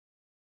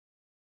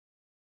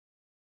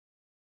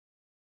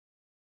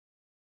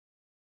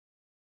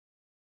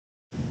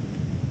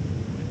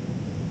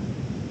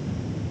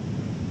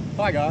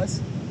Hi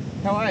guys,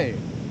 how are you?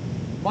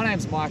 My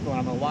name's Michael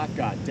and I'm a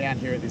lifeguard down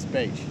here at this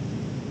beach.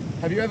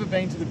 Have you ever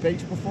been to the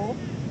beach before?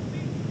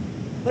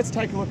 Let's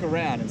take a look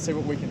around and see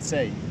what we can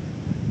see.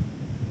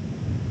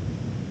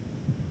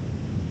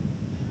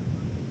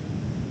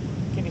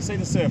 Can you see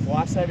the Surf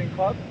Lifesaving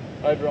Club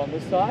over on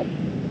this side?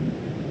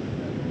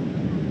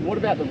 What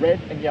about the red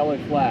and yellow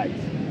flags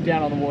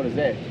down on the water's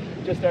edge,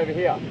 just over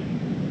here?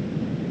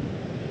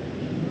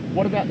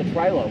 What about the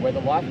trailer where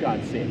the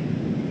lifeguards sit?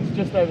 It's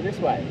just over this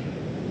way.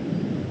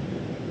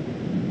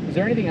 Is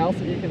there anything else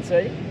that you can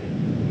see?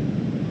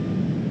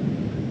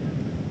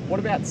 What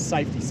about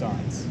safety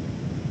signs?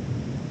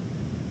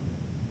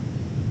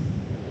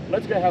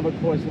 Let's go have a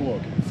closer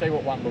look and see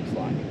what one looks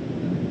like.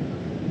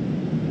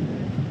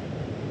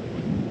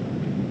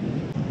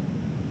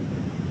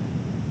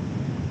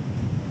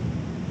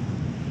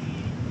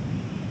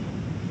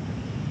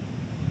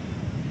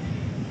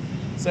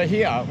 So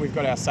here we've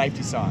got our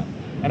safety sign,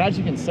 and as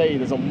you can see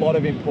there's a lot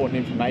of important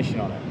information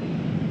on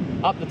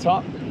it. Up the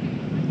top,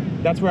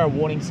 that's where our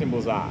warning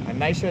symbols are,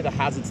 and they show the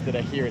hazards that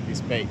are here at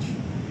this beach.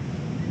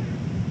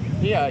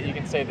 Here you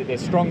can see that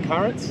there's strong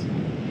currents,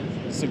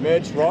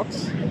 submerged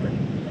rocks,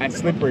 and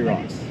slippery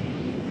rocks.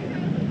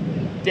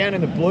 Down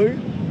in the blue,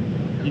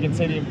 you can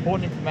see the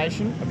important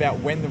information about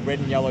when the red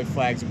and yellow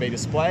flags will be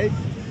displayed,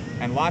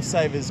 and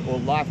lifesavers or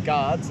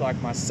lifeguards like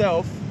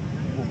myself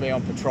will be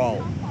on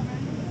patrol.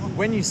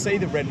 When you see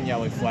the red and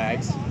yellow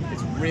flags,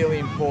 it's really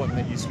important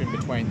that you swim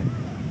between them.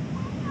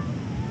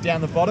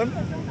 Down the bottom,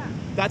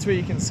 that's where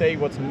you can see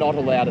what's not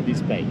allowed at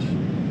this beach,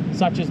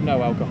 such as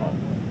no alcohol.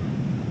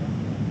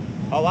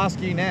 I'll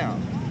ask you now,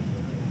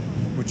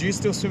 would you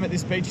still swim at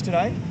this beach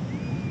today?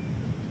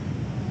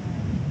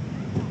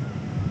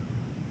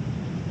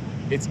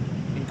 It's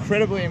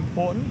incredibly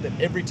important that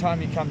every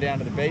time you come down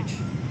to the beach,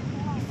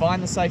 you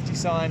find the safety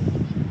sign,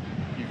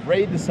 you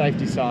read the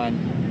safety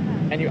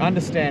sign, and you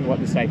understand what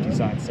the safety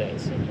sign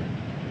says.